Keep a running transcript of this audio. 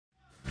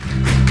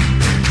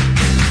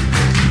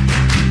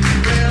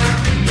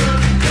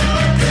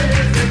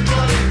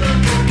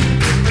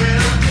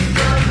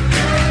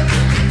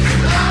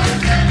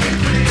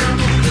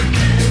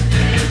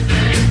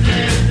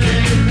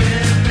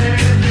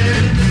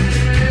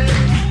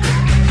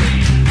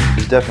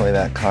definitely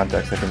that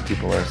context. I think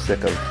people are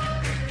sick of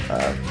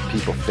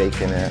people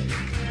faking it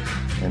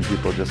and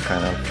people just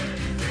kind of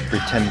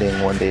pretending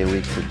one day a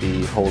week to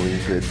be holy,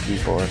 good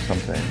people or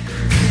something.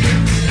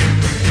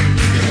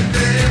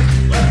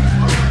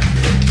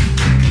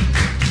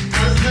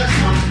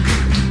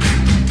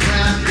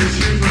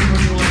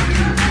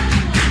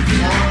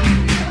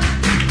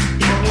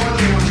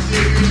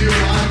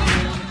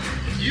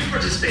 If you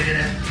participate in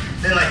it,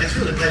 then like it's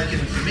really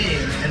life-giving for me,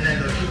 and then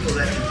the people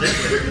that you live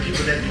with, the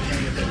people that you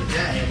hang with every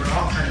day, we're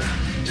all kind of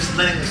just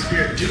letting the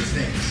Spirit do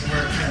things, and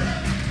we're kind of,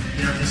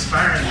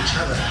 inspiring each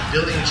other,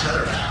 building each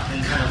other up,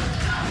 and kind of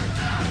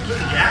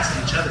putting gas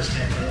in each other's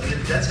tank.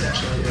 And that's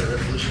actually what a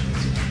revolution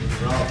is.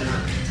 We're all doing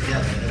it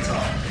together, and it's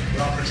all,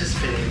 we're all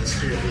participating in the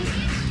Spirit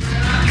leading.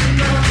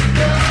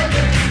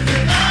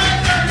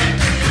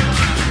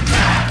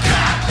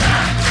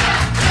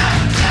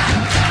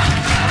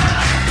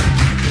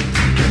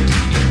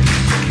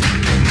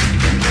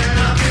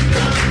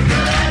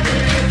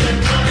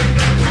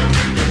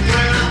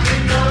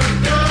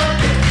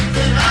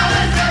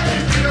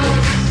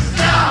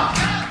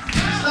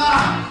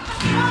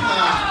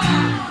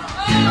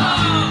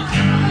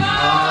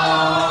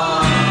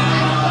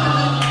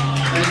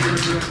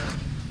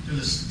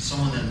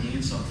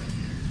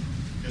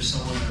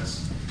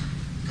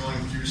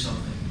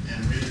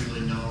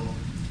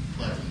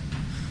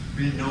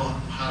 We didn't know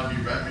how to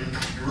be ready. We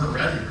weren't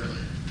ready, really.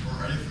 We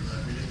weren't ready for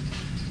that.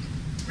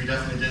 We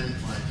definitely didn't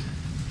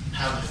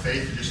have the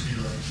faith to just be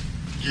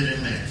get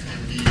in there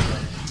and be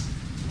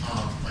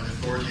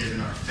authoritative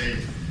in our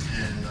faith.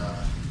 And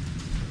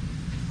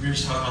we were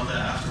just talking about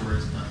that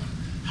afterwards.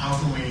 How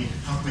can we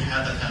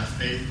have that kind of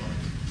faith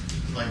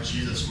like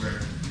Jesus,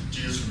 where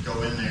Jesus would go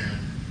in there and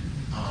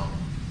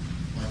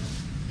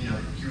he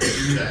would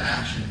do that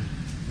action,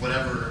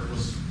 whatever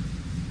was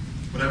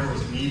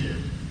needed,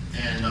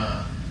 and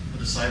the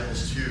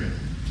disciples too.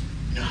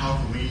 And how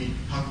can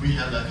we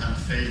have that kind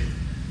of faith?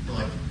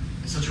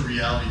 It's such a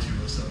reality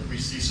to us that we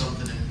see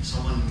something in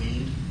someone in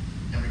need,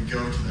 and we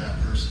go to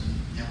that person,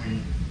 and we,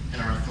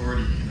 in our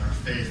authority, in our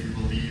faith, we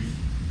believe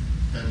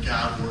that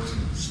God works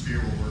and the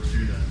Spirit will work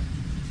through them.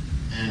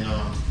 And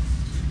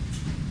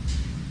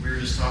we were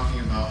just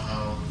talking about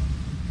how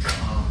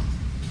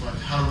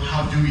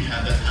do we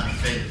have that kind of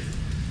faith?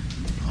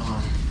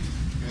 And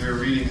we were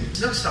reading.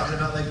 Nook's talking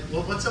about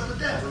what's up with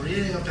that? We're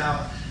reading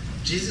about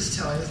Jesus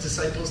telling his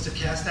disciples to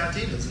cast out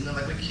demons, and they're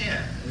like, we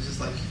can't. And it's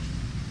just like,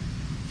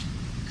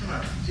 come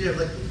on, do you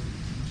have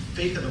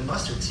faith of a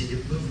mustard seed? You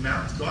move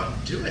mountains, go out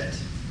and do it.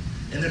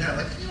 And they're kind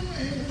of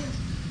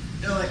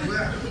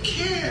we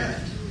can't.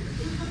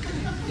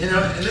 And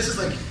this is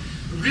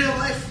real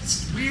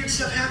life, weird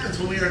stuff happens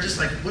when we are just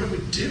what do we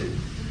do?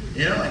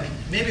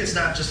 Maybe it's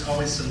not just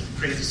always some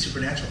crazy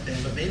supernatural thing,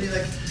 but maybe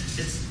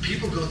it's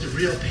people go through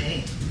real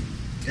pain.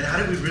 And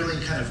how do we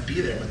really kind of be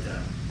there with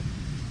them?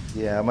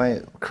 Yeah,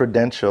 my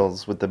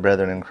credentials with the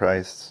Brethren in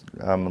Christ,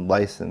 I'm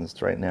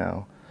licensed right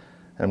now.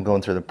 And I'm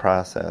going through the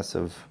process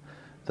of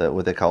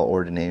what they call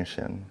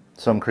ordination.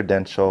 So I'm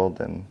credentialed,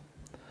 and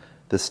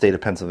the state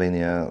of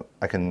Pennsylvania,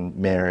 I can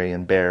marry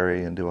and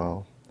bury and do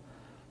all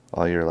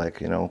your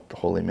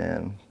holy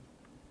man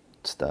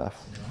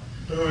stuff.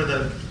 But over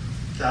the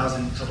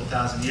couple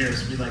thousand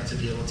years, we like to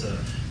be able to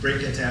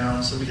break it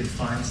down so we can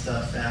find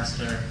stuff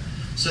faster,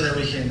 so that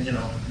we can,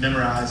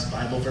 memorize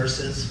Bible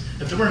verses.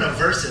 If there were no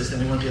verses, then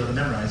we wouldn't be able to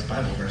memorize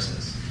Bible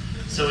verses.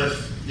 So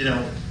if,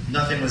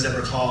 nothing was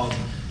ever called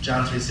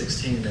John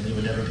 3:16, then you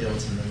would never be able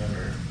to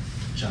remember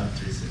John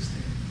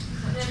 3:16.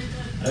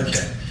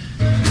 Okay.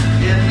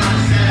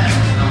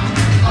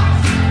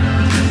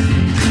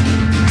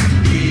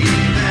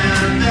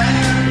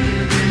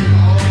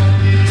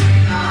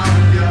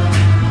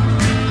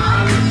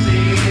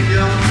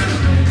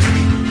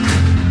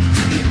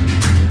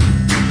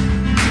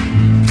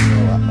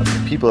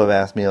 People have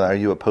asked me, are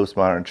you a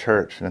postmodern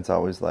church? And it's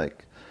always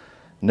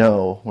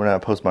no, we're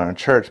not a postmodern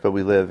church, but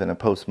we live in a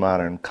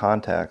postmodern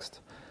context.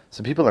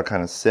 So people are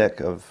kind of sick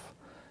of,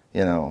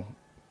 the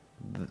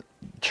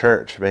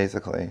church,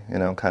 basically,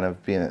 kind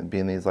of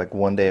being these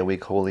one day a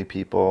week holy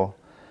people.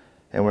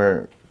 And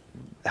we're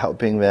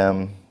helping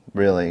them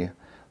really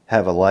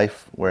have a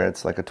life where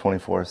it's a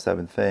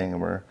 24/7 thing.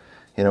 And we're,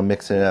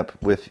 mixing it up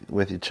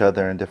with each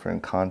other in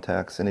different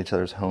contexts, in each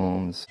other's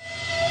homes.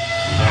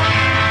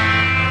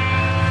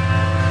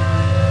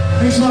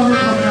 Thanks a lot for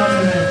coming out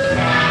today.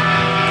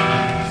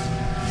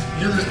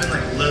 There's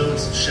been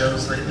loads of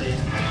shows lately,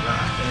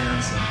 rock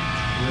bands, and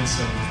doing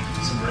some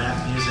rap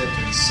music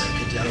and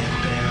psychedelic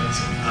bands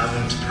and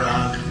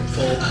avant-prog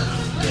folk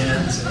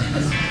bands.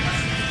 And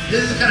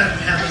this kind of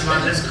happens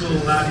on this cool,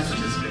 loud, you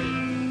participate.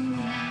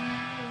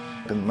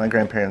 My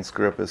grandparents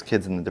grew up as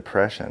kids in the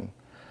Depression,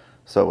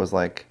 so it was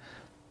the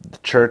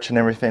church and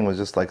everything was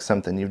just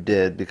something you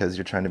did because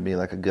you're trying to be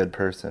a good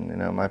person.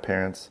 My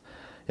parents,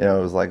 it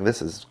was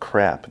this is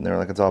crap, and they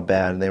were it's all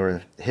bad, and they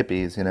were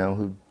hippies,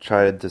 who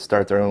tried to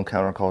start their own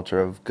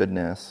counterculture of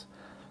goodness.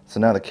 So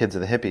now the kids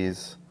of the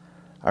hippies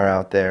are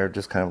out there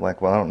just kind of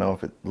like, well, I don't know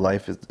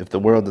if the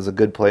world is a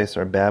good place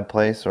or a bad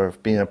place, or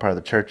if being a part of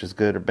the church is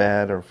good or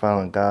bad, or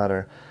following God,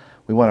 or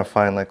we want to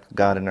find like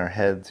God in our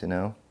heads, you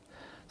know.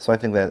 So I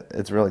think that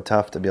it's really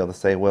tough to be able to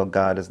say, well,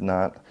 God is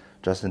not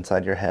just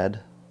inside your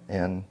head,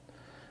 and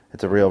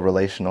it's a real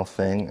relational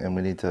thing, and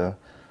we need to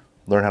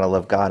learn how to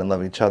love God and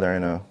love each other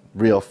in a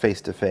real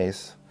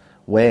face-to-face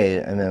way,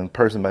 and then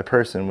person by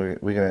person, we're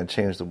going to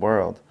change the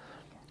world.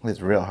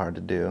 It's real hard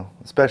to do,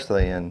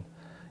 especially in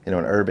an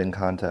urban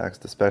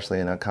context, especially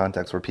in a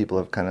context where people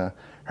have kind of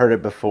heard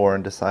it before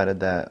and decided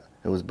that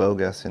it was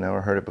bogus,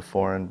 or heard it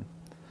before and,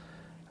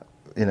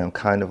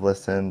 kind of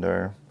listened,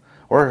 or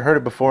heard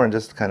it before and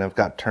just kind of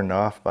got turned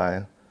off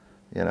by,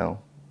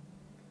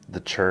 the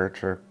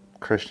church or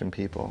Christian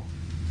people.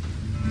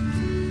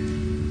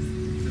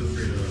 Feel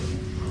free to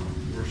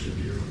worship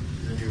you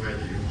in any way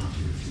that you want to.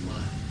 If you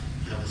want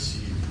to have a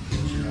seat,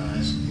 close your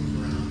eyes, move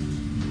around,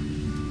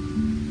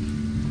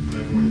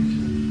 whatever way you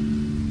can.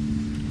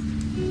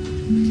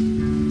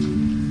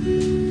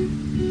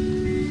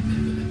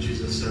 And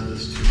Jesus said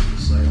this to his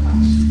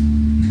disciples: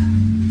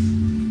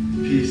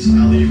 "Peace I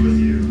leave with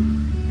you,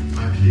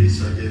 my peace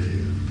I give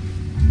you.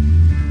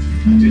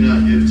 I do not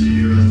give to you